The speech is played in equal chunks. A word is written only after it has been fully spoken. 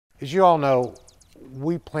As you all know,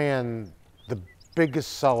 we planned the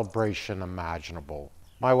biggest celebration imaginable.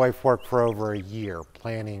 My wife worked for over a year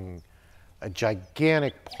planning a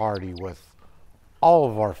gigantic party with all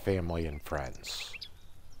of our family and friends,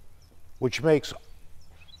 which makes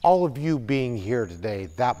all of you being here today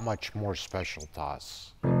that much more special to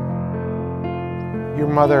us. Your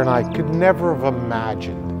mother and I could never have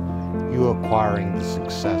imagined you acquiring the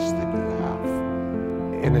success that you have.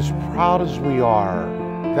 And as proud as we are,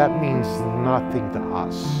 that means nothing to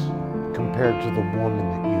us compared to the woman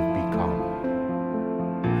that you've become.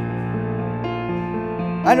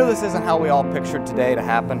 I know this isn't how we all pictured today to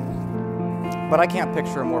happen, but I can't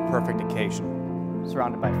picture a more perfect occasion,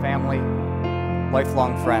 surrounded by family,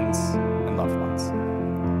 lifelong friends, and loved ones.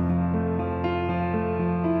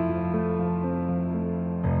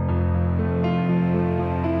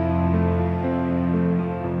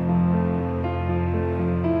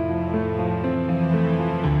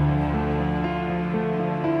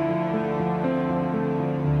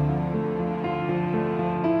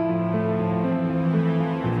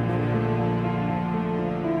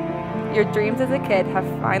 Your dreams as a kid have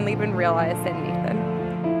finally been realized in Nathan.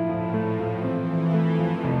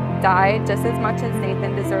 Die just as much as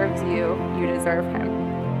Nathan deserves you, you deserve him.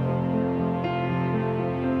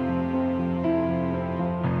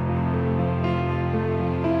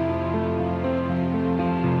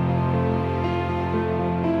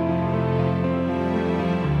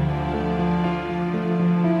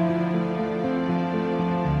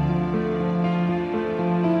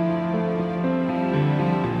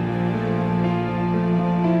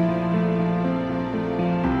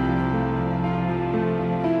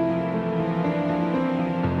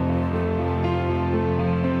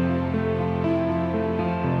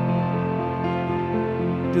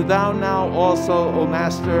 Do thou now also, O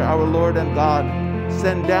Master, our Lord and God,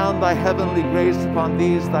 send down thy heavenly grace upon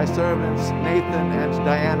these thy servants, Nathan and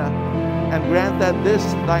Diana, and grant that this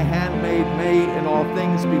thy handmaid may in all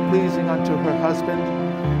things be pleasing unto her husband,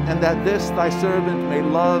 and that this thy servant may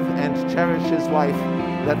love and cherish his wife,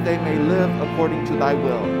 that they may live according to thy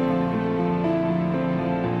will.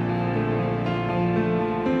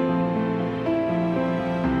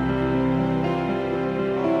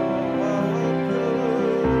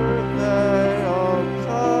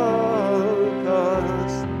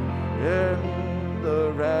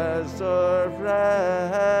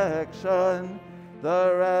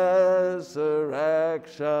 The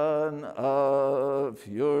resurrection of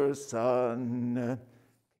your Son.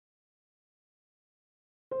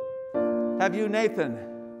 Have you, Nathan,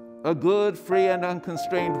 a good, free, and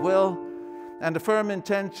unconstrained will, and a firm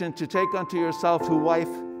intention to take unto yourself to wife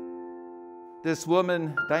this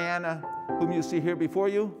woman, Diana, whom you see here before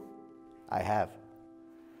you? I have.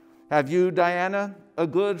 Have you, Diana, a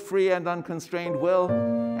good, free, and unconstrained will,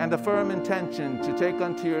 and a firm intention to take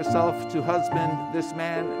unto yourself to husband this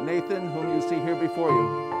man, Nathan, whom you see here before you?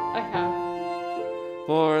 I have.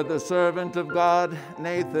 For the servant of God,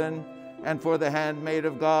 Nathan, and for the handmaid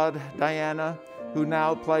of God, Diana, who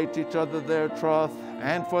now plight each other their troth,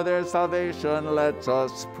 and for their salvation, let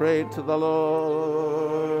us pray to the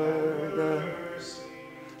Lord,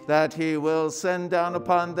 that he will send down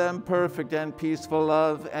upon them perfect and peaceful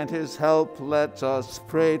love and his help. Let us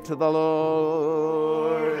pray to the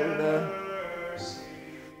Lord,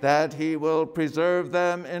 that he will preserve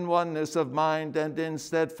them in oneness of mind and in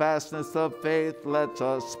steadfastness of faith. Let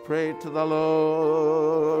us pray to the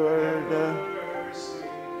Lord,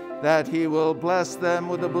 that he will bless them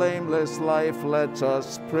with a blameless life. Let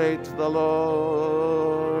us pray to the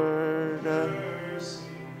Lord,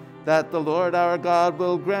 that the Lord our God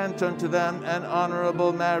will grant unto them an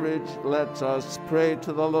honorable marriage. Let us pray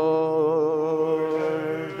to the Lord.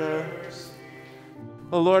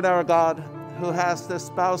 O Lord our God, who hast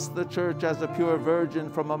espoused the church as a pure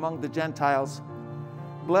virgin from among the Gentiles,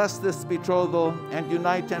 bless this betrothal and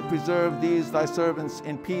unite and preserve these thy servants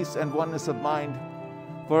in peace and oneness of mind.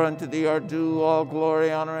 For unto thee are due all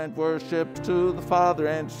glory, honor, and worship, to the Father,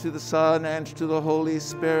 and to the Son, and to the Holy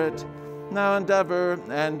Spirit, now and ever,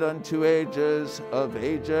 and unto ages of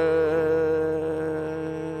ages.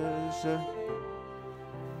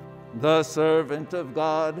 The servant of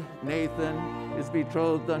God, Nathan, is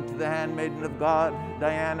betrothed unto the handmaiden of God,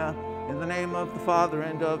 Diana, in the name of the Father,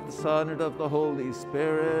 and of the Son, and of the Holy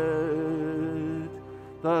Spirit.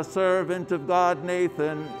 The servant of God,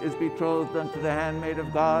 Nathan, is betrothed unto the handmaid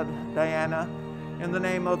of God, Diana, in the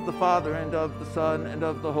name of the Father, and of the Son, and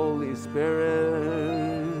of the Holy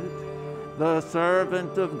Spirit. The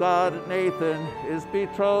servant of God, Nathan, is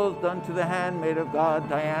betrothed unto the handmaid of God,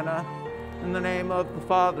 Diana, in the name of the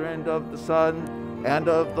Father, and of the Son, and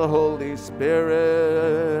of the Holy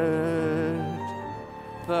Spirit.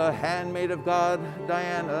 handmaid of God,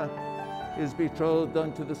 Diana, is betrothed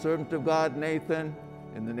unto the servant of God, Nathan,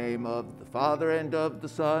 in the name of the Father, and of the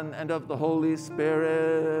Son, and of the Holy Spirit.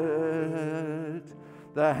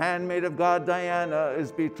 The handmaid of God, Diana,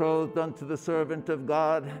 is betrothed unto the servant of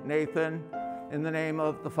God, Nathan, in the name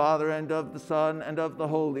of the Father, and of the Son, and of the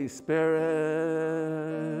Holy Spirit.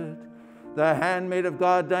 The handmaid of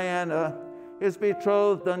God, Diana, is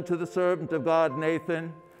betrothed unto the servant of God,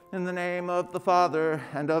 Nathan, in the name of the Father,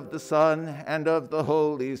 and of the Son, and of the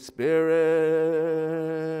Holy Spirit.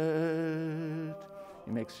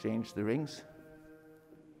 You may exchange the rings.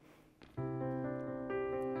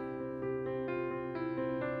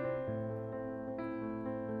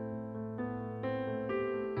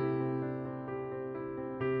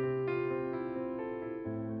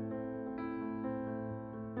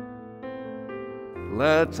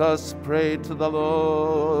 Let us pray to the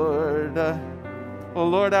Lord. O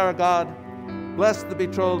Lord our God, bless the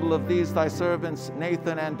betrothal of these thy servants,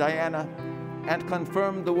 Nathan and Diana, and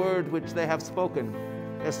confirm the word which they have spoken.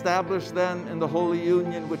 Establish them in the holy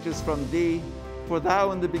union which is from thee, for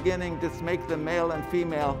thou in the beginning didst make them male and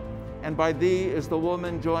female, and by thee is the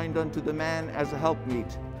woman joined unto the man as a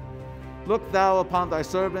helpmeet. Look thou upon thy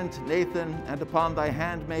servant Nathan and upon thy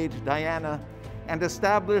handmaid Diana, and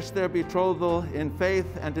establish their betrothal in faith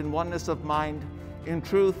and in oneness of mind, in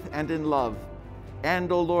truth and in love.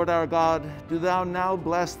 And, O Lord our God, do thou now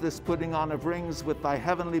bless this putting on of rings with thy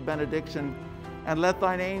heavenly benediction, and let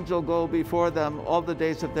thine angel go before them all the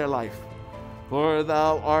days of their life. For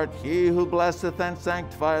thou art he who blesseth and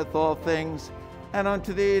sanctifieth all things, and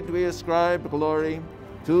unto thee do we ascribe glory,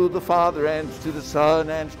 to the Father, and to the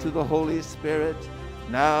Son, and to the Holy Spirit,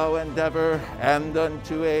 now and ever, and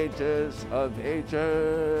unto ages of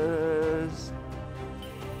ages.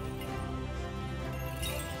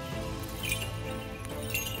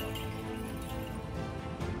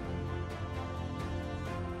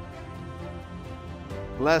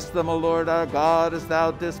 Bless them, O Lord our God, as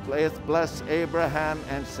thou didst bless Abraham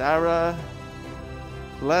and Sarah.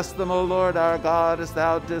 Bless them, O Lord our God, as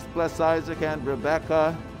thou didst bless Isaac and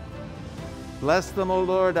Rebekah. Bless them, O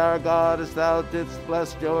Lord our God, as thou didst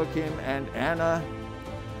bless Joachim and Anna.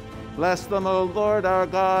 Bless them, O Lord our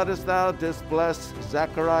God, as thou didst bless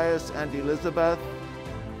Zacharias and Elizabeth.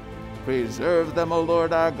 Preserve them, O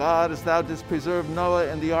Lord our God, as thou didst preserve Noah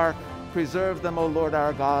in the ark. Preserve them, O Lord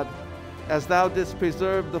our God, as thou didst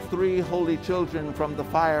preserve the three holy children from the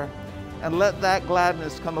fire. And let that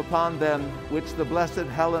gladness come upon them which the blessed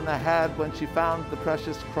Helena had when she found the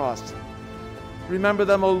precious cross. Remember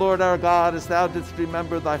them, O Lord our God, as thou didst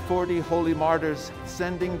remember thy 40 holy martyrs,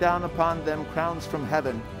 sending down upon them crowns from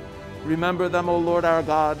heaven. Remember them, O Lord our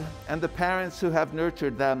God, and the parents who have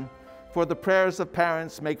nurtured them, for the prayers of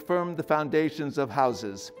parents make firm the foundations of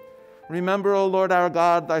houses. Remember, O Lord our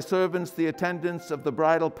God, thy servants, the attendants of the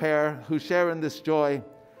bridal pair who share in this joy.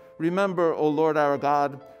 Remember, O Lord our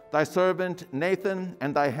God, thy servant Nathan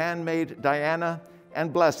and thy handmaid Diana,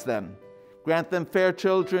 and bless them. Grant them fair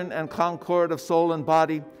children and concord of soul and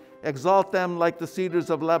body. Exalt them like the cedars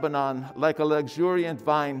of Lebanon, like a luxuriant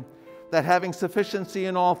vine, that having sufficiency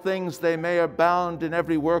in all things they may abound in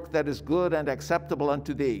every work that is good and acceptable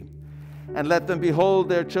unto thee. And let them behold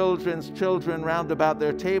their children's children round about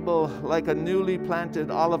their table like a newly planted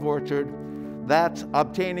olive orchard, that,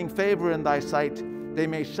 obtaining favor in thy sight, they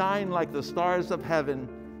may shine like the stars of heaven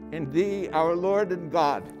in thee, our Lord and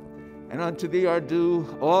God. And unto thee are due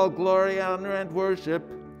all glory, honor, and worship,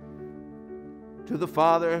 to the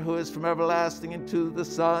Father, who is from everlasting, and to the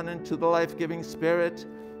Son, and to the life-giving Spirit,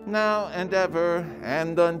 now and ever,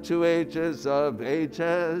 and unto ages of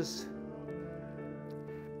ages.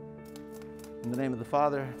 In the name of the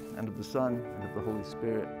Father, and of the Son, and of the Holy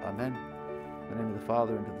Spirit. Amen. In the name of the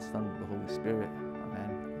Father, and of the Son, and of the Holy Spirit. Amen.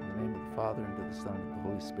 In the name of the Father, and of the Son, and of the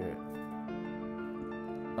Holy Spirit.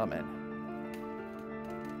 Amen.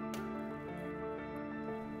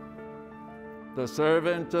 The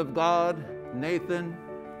servant of God, Nathan,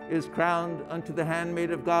 is crowned unto the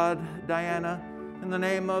handmaid of God, Diana, in the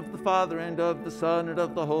name of the Father, and of the Son, and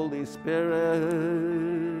of the Holy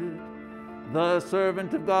Spirit. The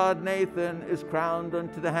servant of God, Nathan, is crowned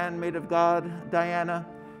unto the handmaid of God, Diana,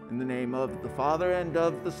 in the name of the Father, and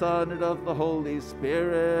of the Son, and of the Holy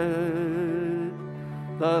Spirit.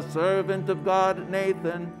 The servant of God,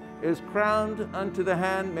 Nathan, is crowned unto the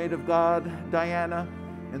handmaid of God, Diana,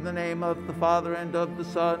 in the name of the Father, and of the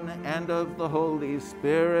Son, and of the Holy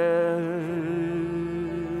Spirit.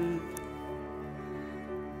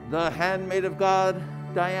 The handmaid of God,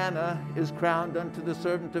 Diana, is crowned unto the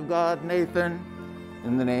servant of God, Nathan,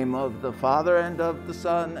 in the name of the Father, and of the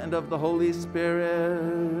Son, and of the Holy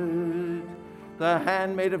Spirit. The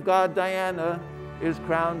handmaid of God, Diana, is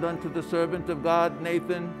crowned unto the servant of God,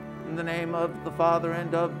 Nathan, in the name of the Father,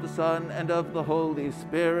 and of the Son, and of the Holy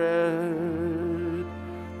Spirit.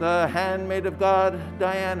 The handmaid of God,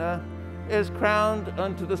 Diana, is crowned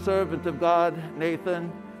unto the servant of God,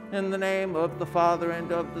 Nathan, in the name of the Father,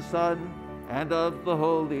 and of the Son, and of the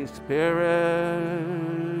Holy Spirit.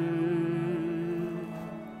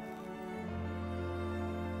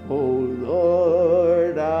 O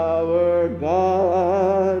Lord our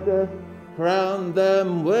God, crown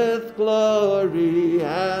them with glory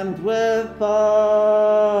and with honor.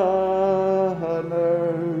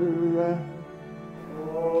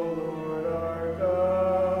 O Lord our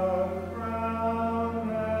God, crown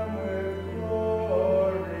them with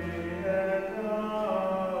glory and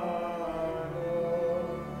honor.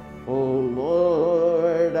 O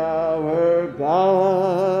Lord our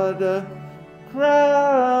God,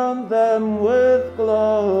 crown them with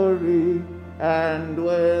glory and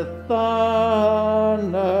with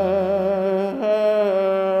honor.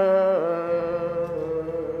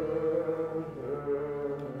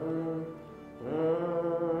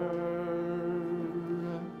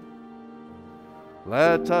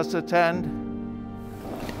 Let us attend.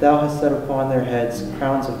 Thou hast set upon their heads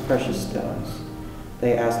crowns of precious stones.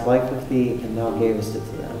 They asked life of thee, and thou gavest it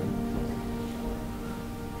to them.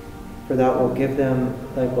 For thou wilt give them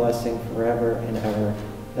thy blessing forever and ever.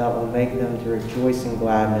 Thou wilt make them to rejoice in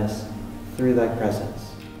gladness through thy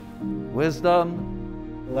presence.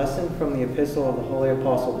 Wisdom. A lesson from the epistle of the Holy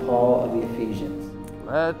Apostle Paul of the Ephesians.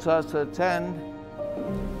 Let us attend.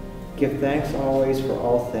 Give thanks always for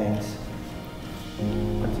all things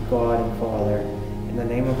unto God and Father, in the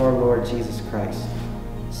name of our Lord Jesus Christ,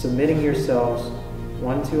 submitting yourselves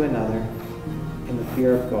one to another in the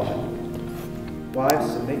fear of God.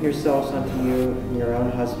 Wives, submit yourselves unto you and your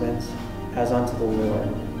own husbands, as unto the Lord.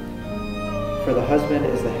 For the husband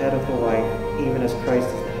is the head of the wife, even as Christ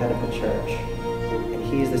is the head of the church, and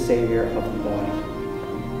he is the Savior of the body.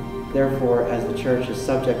 Therefore, as the church is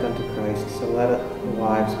subject unto Christ, so let the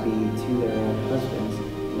wives be to their own husbands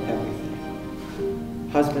in everything.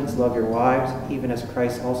 Husbands, love your wives, even as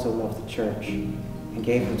Christ also loved the church, and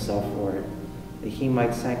gave himself for it, that he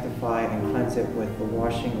might sanctify and cleanse it with the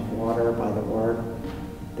washing of water by the word,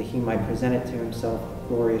 that he might present it to himself a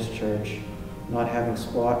glorious church, not having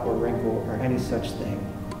spot or wrinkle or any such thing,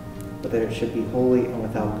 but that it should be holy and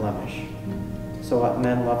without blemish. So let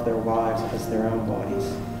men love their wives as their own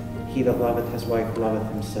bodies. He that loveth his wife loveth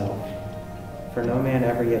himself. For no man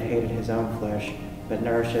ever yet hated his own flesh, but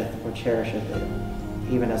nourisheth or cherisheth it,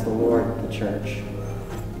 even as the Lord the church.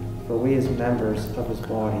 For we as members of his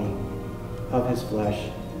body, of his flesh,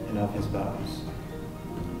 and of his bones.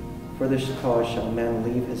 For this cause shall man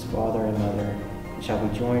leave his father and mother, and shall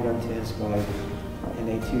be joined unto his wife, and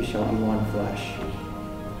they two shall be one flesh.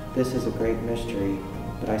 This is a great mystery,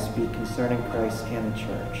 but I speak concerning Christ and the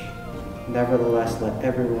church. Nevertheless, let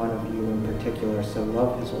every one of you in particular so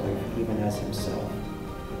love his wife even as himself,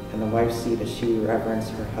 and the wife see that she reverence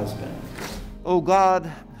her husband. O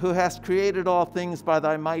God, who hast created all things by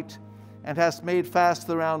thy might, and hast made fast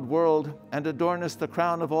the round world, and adornest the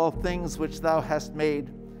crown of all things which thou hast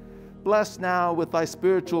made, bless now with thy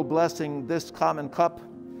spiritual blessing this common cup,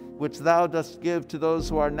 which thou dost give to those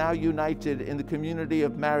who are now united in the community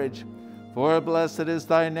of marriage. For blessed is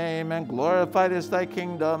thy name, and glorified is thy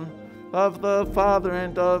kingdom, of the Father,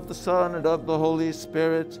 and of the Son, and of the Holy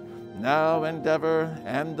Spirit, now and ever,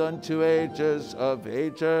 and unto ages of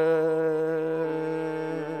ages.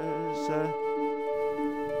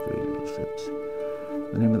 Three little sips.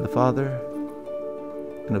 In the name of the Father,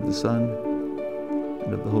 and of the Son,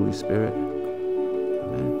 and of the Holy Spirit.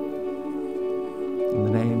 Amen. In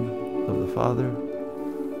the name of the Father,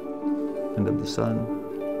 and of the Son,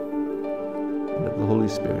 and of the Holy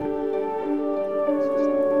Spirit.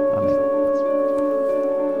 Amen.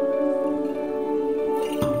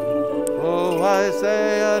 O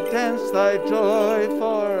Isaiah, dance thy joy,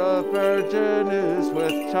 for a virgin is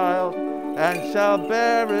with child, and shall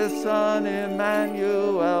bear a son,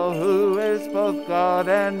 Emmanuel, who is both God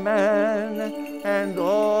and man. And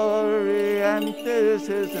Orient is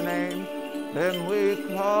his name. Him we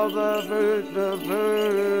call the Virgin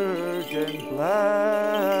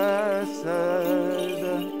blessed.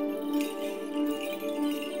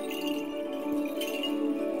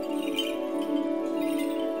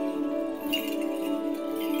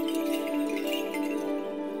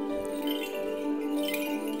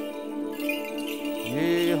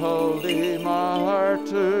 Ye holy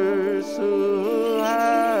martyrs who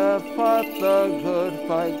have fought the good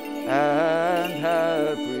fight and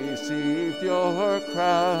have received your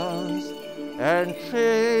crowns,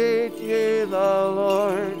 Entreat ye the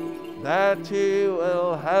Lord, that he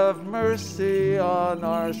will have mercy on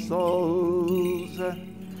our souls.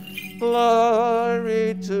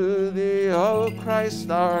 Glory to thee, O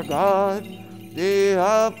Christ our God. The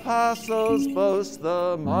apostles boast,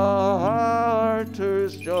 the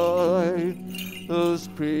martyrs joy, whose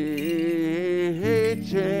preaching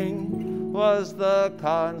was the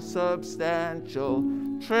consubstantial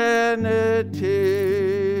Trinity.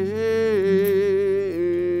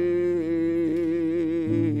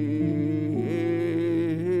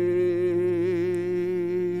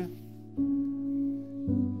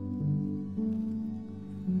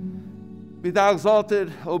 Be thou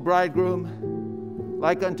exalted, O bridegroom,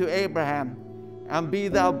 like unto Abraham, and be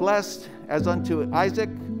thou blessed as unto Isaac,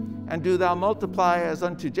 and do thou multiply as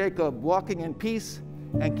unto Jacob, walking in peace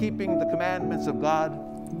and keeping the commandments of God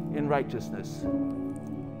in righteousness.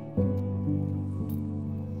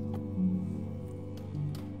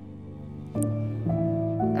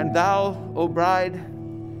 And thou, O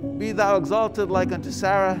bride, be thou exalted like unto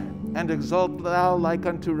Sarah, and exalt thou like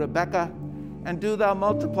unto Rebekah, and do thou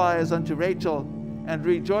multiply as unto Rachel, and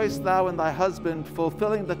rejoice thou in thy husband,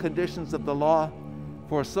 fulfilling the conditions of the law,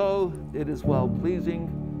 for so it is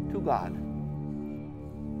well-pleasing to God.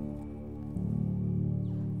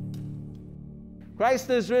 Christ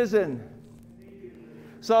is risen.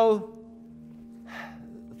 So,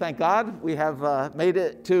 thank God we have made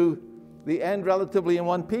it to the end relatively in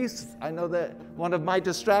one piece. I know that one of my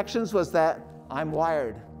distractions was that I'm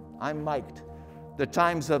wired, I'm mic'd. The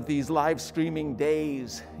times of these live streaming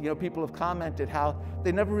days, people have commented how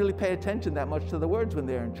they never really pay attention that much to the words when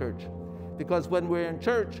they're in church. Because when we're in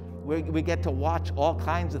church, we get to watch all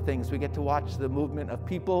kinds of things. We get to watch the movement of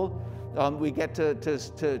people. We get to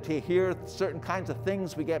hear certain kinds of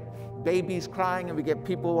things. We get babies crying, and we get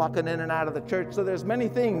people walking in and out of the church. So there's many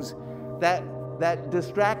things that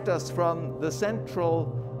distract us from the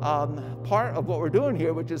central part of what we're doing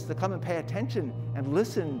here, which is to come and pay attention and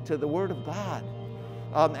listen to the Word of God.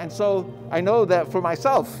 And so I know that for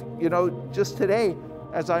myself, just today,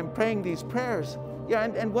 as I'm praying these prayers,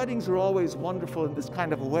 and weddings are always wonderful in this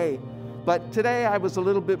kind of a way, but today I was a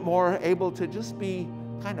little bit more able to just be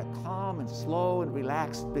kind of calm and slow and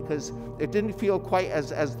relaxed, because it didn't feel quite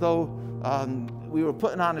as though we were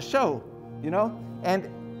putting on a show, And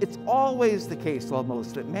it's always the case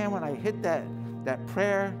almost that, man, when I hit that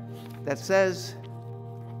prayer that says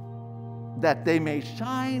that they may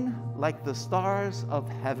shine like the stars of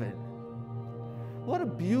heaven. What a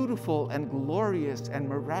beautiful and glorious and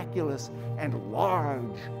miraculous and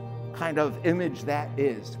large kind of image that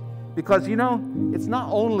is. Because, it's not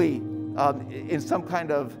only in some kind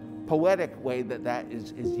of poetic way that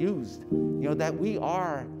is used, that we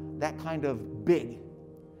are that kind of big.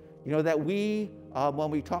 That we, when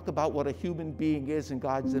we talk about what a human being is in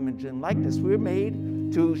God's image and likeness, we're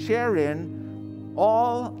made to share in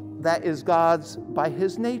all that is God's by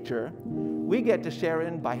His nature. We get to share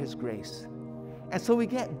in by His grace. And so we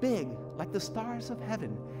get big, like the stars of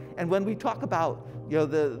heaven. And when we talk about,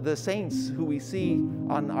 the saints who we see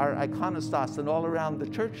on our iconostas and all around the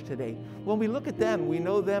church today, when we look at them, we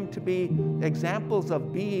know them to be examples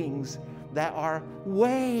of beings that are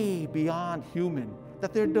way beyond human,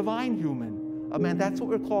 that they're divine human. And that's what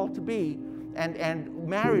we're called to be. And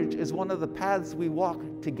marriage is one of the paths we walk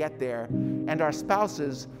to get there. And our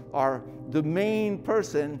spouses are the main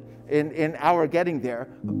person in our getting there.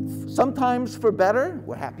 Sometimes for better,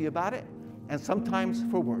 we're happy about it. And sometimes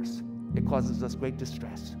for worse, it causes us great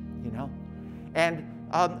distress, And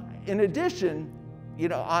in addition,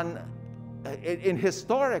 in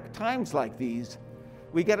historic times like these,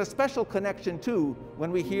 we get a special connection too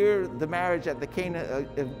when we hear the marriage at the Cana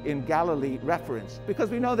in Galilee referenced, because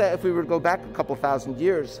we know that if we were to go back a couple thousand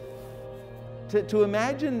years, to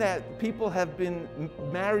imagine that people have been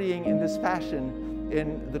marrying in this fashion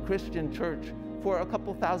in the Christian church for a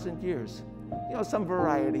couple thousand years, some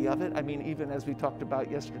variety of it. I mean, even as we talked about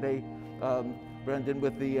yesterday, Brendan,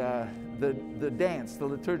 with the dance, the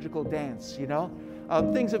liturgical dance,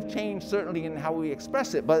 things have changed certainly in how we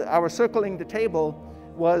express it, but our circling the table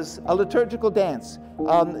was a liturgical dance,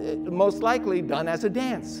 most likely done as a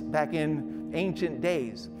dance back in ancient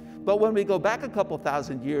days. But when we go back a couple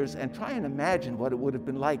thousand years and try and imagine what it would have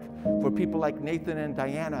been like for people like Nathan and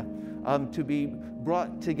Diana to be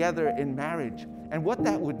brought together in marriage, and what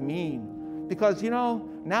that would mean. Because,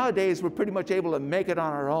 nowadays we're pretty much able to make it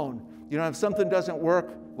on our own. If something doesn't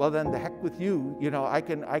work, well then the heck with you. I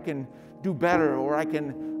can do better, or I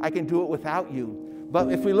can do it without you.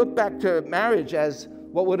 But if we look back to marriage as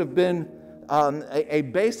what would have been a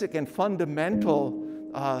basic and fundamental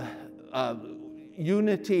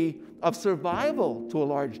unity of survival to a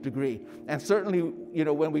large degree. And certainly, you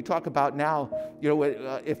know, when we talk about now, you know,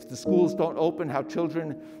 if the schools don't open, how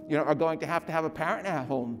children, you know, are going to have a parent at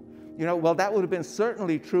home. You know, well, that would have been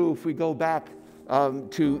certainly true if we go back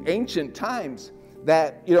to ancient times.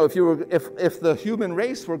 That, you know, if the human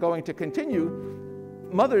race were going to continue,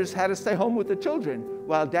 mothers had to stay home with the children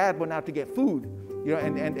while dad went out to get food, you know,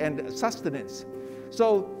 and sustenance.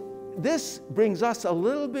 So this brings us a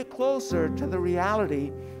little bit closer to the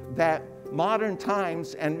reality that modern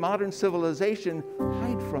times and modern civilization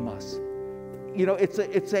hide from us. You know, it's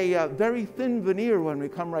a very thin veneer when we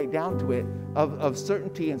come right down to it of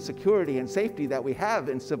certainty and security and safety that we have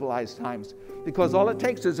in civilized times, because all it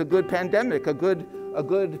takes is a good pandemic, a good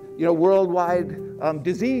you know, worldwide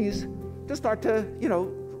disease to start to, you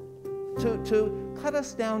know, to cut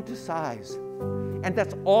us down to size. And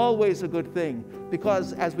that's always a good thing,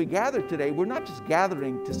 because as we gather today, we're not just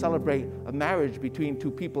gathering to celebrate a marriage between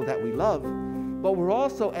two people that we love, but we're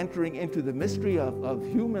also entering into the mystery of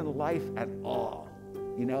human life at all,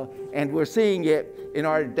 you know? And we're seeing it in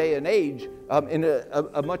our day and age in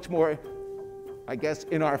a much more, I guess,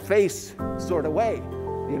 in our face sort of way,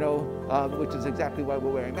 you know, which is exactly why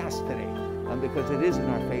we're wearing masks today, because it is in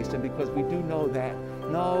our face, and because we do know that,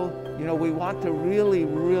 no, you know, we want to really,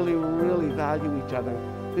 really, really value each other,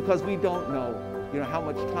 because we don't know, you know, how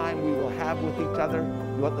much time we will have with each other,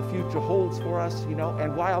 what the future holds for us, you know.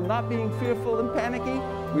 And while not being fearful and panicky,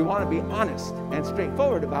 we want to be honest and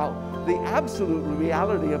straightforward about the absolute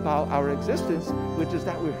reality about our existence, which is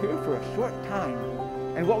that we're here for a short time.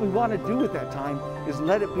 And what we want to do with that time is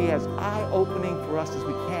let it be as eye-opening for us as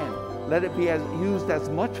we can. Let it be used as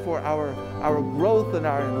much for our growth and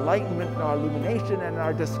our enlightenment and our illumination and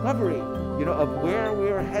our discovery, you know, of where we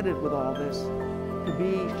are headed with all this, to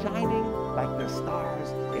be shining like the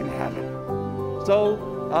stars in heaven. So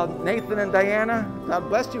Nathan and Diana, God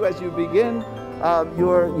bless you as you begin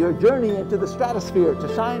your journey into the stratosphere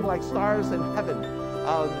to shine like stars in heaven.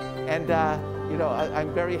 You know,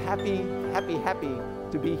 I'm very happy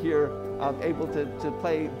to be here, able to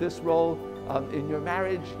play this role in your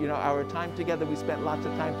marriage. You know, our time together, we spent lots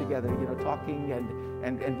of time together, you know, talking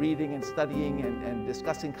and reading and studying and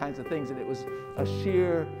discussing kinds of things. And it was a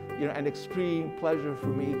sheer, you know, an extreme pleasure for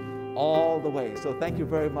me all the way. So thank you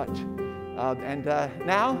very much.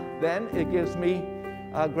 Now, then, it gives me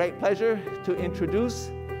great pleasure to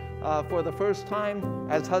introduce for the first time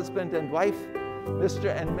as husband and wife,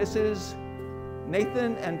 Mr. and Mrs.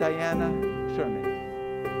 Nathan and Diana Sherman.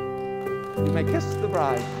 You may kiss the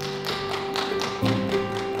bride.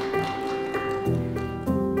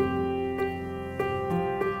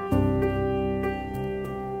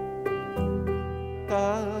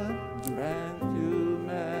 God grant you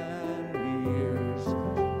many years.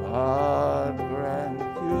 God grant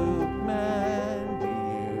you many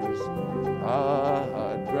years.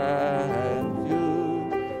 God grant you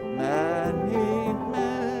many,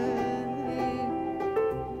 many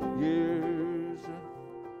years.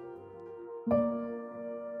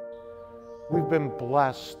 We've been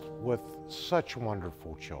blessed with such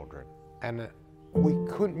wonderful children, and we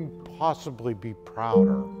couldn't possibly be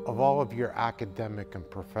prouder of all of your academic and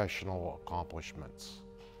professional accomplishments.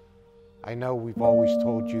 I know we've always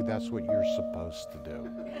told you that's what you're supposed to do.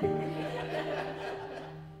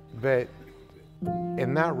 But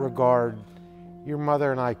in that regard, your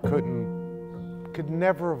mother and I could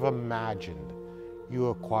never have imagined you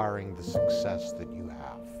acquiring the success that you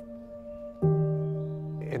have.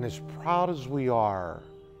 And as proud as we are,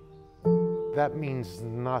 that means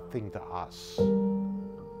nothing to us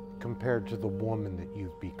compared to the woman that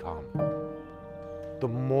you've become. The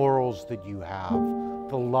morals that you have,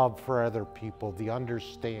 the love for other people, the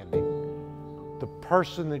understanding, the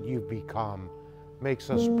person that you've become makes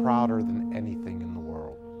us prouder than anything in the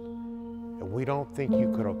world. And we don't think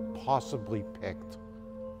you could have possibly picked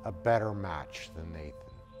a better match than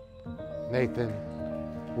Nathan. Nathan,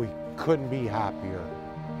 we couldn't be happier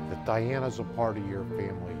that Diana's a part of your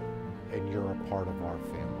family and you're a part of our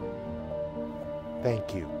family.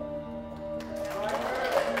 Thank you.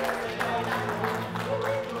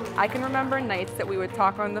 I can remember nights that we would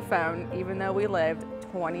talk on the phone, even though we lived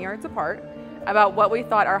 20 yards apart, about what we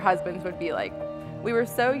thought our husbands would be like. We were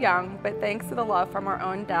so young, but thanks to the love from our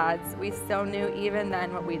own dads, we still knew even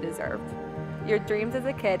then what we deserved. Your dreams as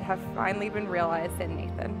a kid have finally been realized in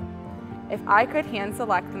Nathan. If I could hand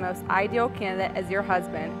select the most ideal candidate as your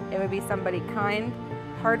husband, it would be somebody kind,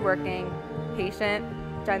 hardworking, patient,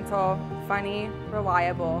 gentle, funny,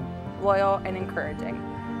 reliable, loyal, and encouraging.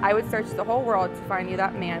 I would search the whole world to find you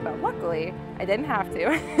that man, but luckily, I didn't have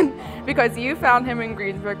to because you found him in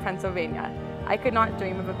Greensburg, Pennsylvania. I could not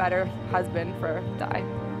dream of a better husband for Di.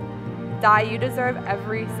 Di, you deserve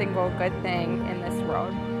every single good thing in this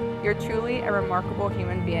world. You're truly a remarkable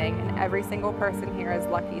human being, and every single person here is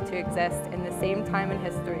lucky to exist in the same time in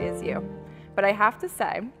history as you. But I have to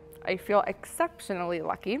say, I feel exceptionally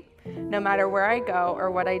lucky. No matter where I go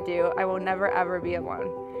or what I do, I will never ever be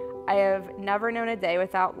alone. I have never known a day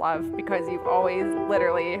without love because you've always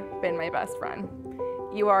literally been my best friend.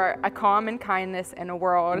 You are a calm and kindness in a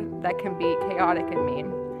world that can be chaotic and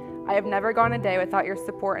mean. I have never gone a day without your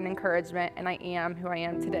support and encouragement, and I am who I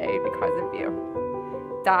am today because of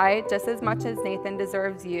you. Di, just as much as Nathan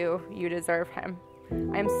deserves you, you deserve him.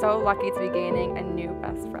 I am so lucky to be gaining a new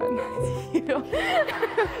best friend.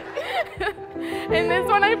 And this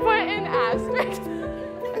one I put in asterisk.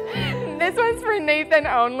 This one's for Nathan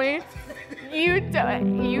only. You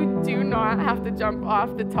do not have to jump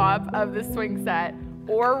off the top of the swing set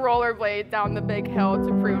or rollerblade down the big hill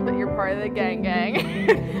to prove that you're part of the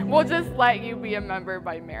gang. We'll just let you be a member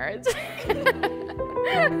by marriage.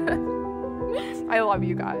 I love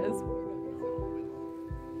you guys.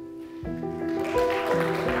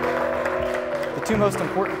 The two most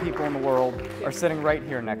important people in the world are sitting right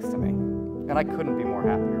here next to me, and I couldn't be more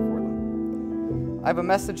happier for them. I have a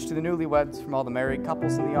message to the newlyweds from all the married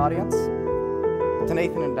couples in the audience, to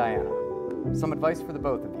Nathan and Diana. Some advice for the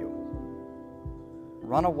both of you.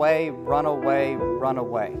 Run away, run away, run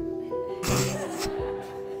away.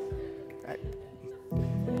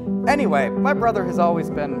 Anyway, my brother has always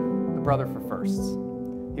been the brother for firsts.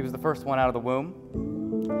 He was the first one out of the womb.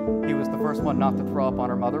 He was the first one not to throw up on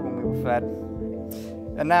her mother when we were fed.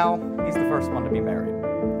 And now, he's the first one to be married.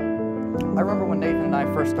 I remember when Nathan and I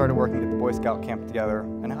first started working at the Boy Scout camp together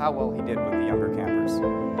and how well he did with the younger campers.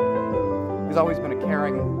 He's always been a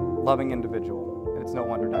caring, loving individual, and it's no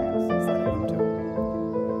wonder Diana sees that in him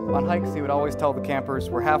too. On hikes, he would always tell the campers,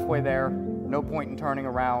 we're halfway there, no point in turning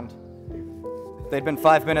around. They'd been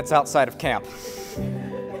 5 minutes outside of camp.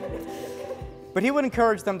 But he would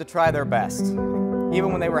encourage them to try their best,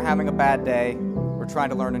 even when they were having a bad day or trying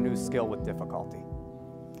to learn a new skill with difficulty.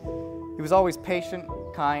 He was always patient,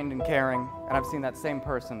 kind, and caring, and I've seen that same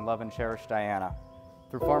person love and cherish Diana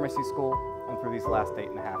through pharmacy school and through these last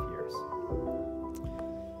 8.5 years.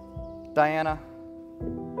 Diana,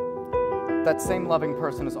 that same loving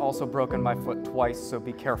person has also broken my foot twice, so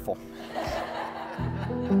be careful.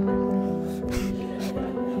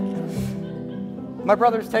 My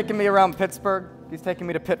brother's taken me around Pittsburgh. He's taken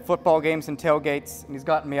me to pit football games and tailgates, and he's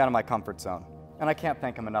gotten me out of my comfort zone, and I can't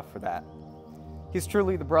thank him enough for that. He's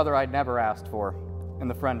truly the brother I'd never asked for, and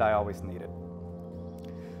the friend I always needed.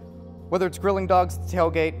 Whether it's grilling dogs at the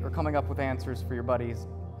tailgate or coming up with answers for your buddies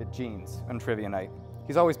at Jeans and Trivia Night,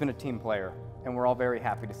 he's always been a team player, and we're all very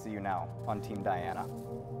happy to see you now on Team Diana.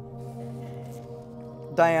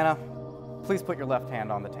 Diana, please put your left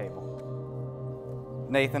hand on the table.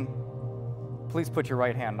 Nathan, please put your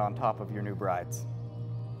right hand on top of your new brides.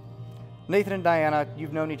 Nathan and Diana,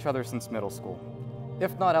 you've known each other since middle school,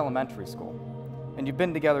 if not elementary school, and you've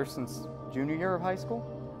been together since junior year of high school?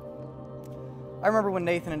 I remember when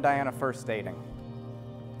Nathan and Diana first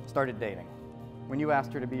started dating, when you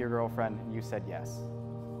asked her to be your girlfriend and you said yes.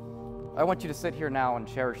 I want you to sit here now and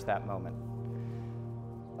cherish that moment.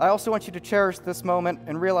 I also want you to cherish this moment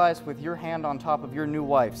and realize with your hand on top of your new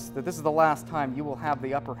wife's that this is the last time you will have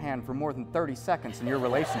the upper hand for more than 30 seconds in your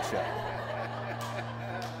relationship.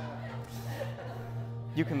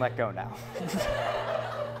 You can let go now.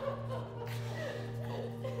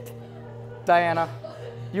 Diana,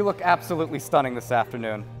 you look absolutely stunning this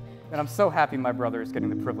afternoon, and I'm so happy my brother is getting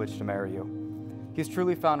the privilege to marry you. He's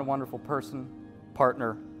truly found a wonderful person,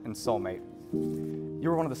 partner, and soulmate.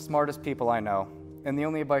 You're one of the smartest people I know, and the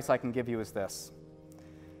only advice I can give you is this.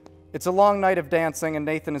 It's a long night of dancing, and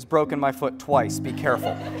Nathan has broken my foot twice. Be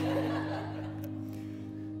careful.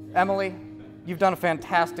 Emily, you've done a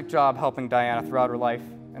fantastic job helping Diana throughout her life,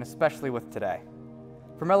 and especially with today.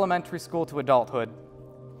 From elementary school to adulthood,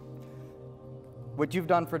 what you've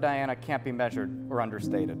done for Diana can't be measured or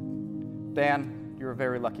understated. Dan, you're a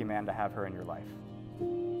very lucky man to have her in your life.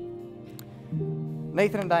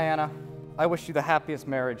 Nathan and Diana, I wish you the happiest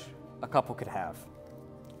marriage a couple could have.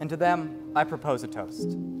 And to them, I propose a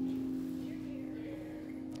toast.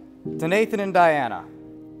 To Nathan and Diana,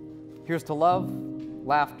 here's to love,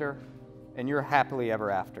 laughter, and your happily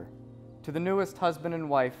ever after. To the newest husband and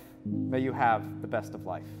wife, may you have the best of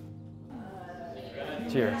life.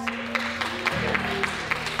 Cheers.